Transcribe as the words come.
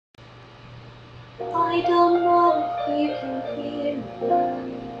I don't know if you can hear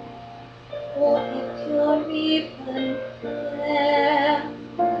me, or if you're even there.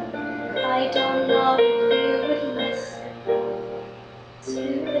 I don't know if you would listen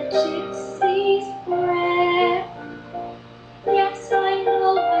to a gypsy's prayer. Yes, I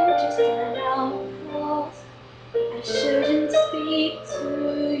know I'm just an outcast. I shouldn't speak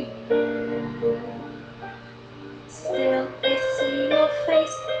to you. Still, I see your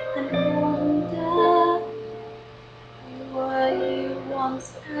face and wonder, were you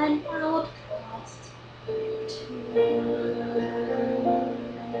once an outcast too?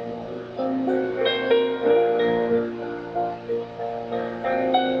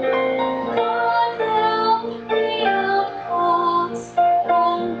 God help the outcasts,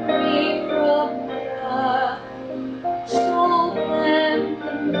 hungry from earth. Show them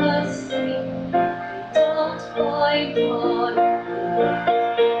the mercy taught by God.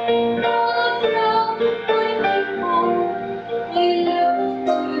 God help my people, we look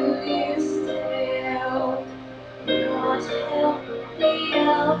to you still. God help the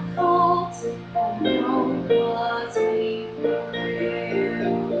outcasts, nobody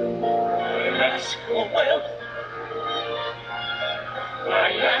will. I ask for wealth,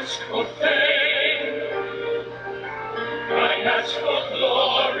 I ask for fame, I ask for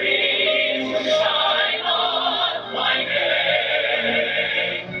glory to shine on my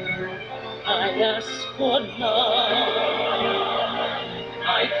name. I ask for love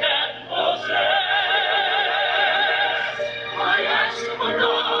I can't possess. I ask for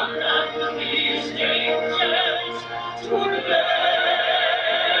none of these angels to bless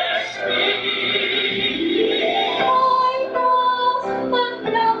me. I ask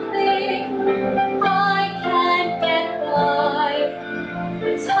for nothing, I can't get by,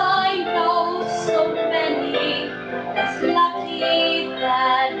 but I know so many less lucky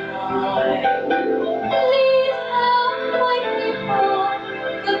than I. Please help my people,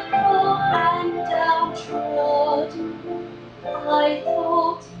 the poor and downtrodden. I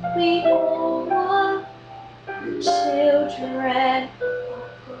thought we all were children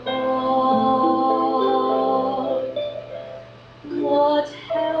of God. God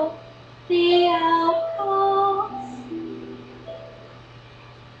help the outcasts,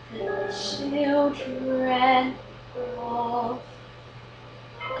 the children of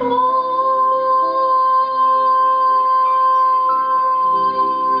God.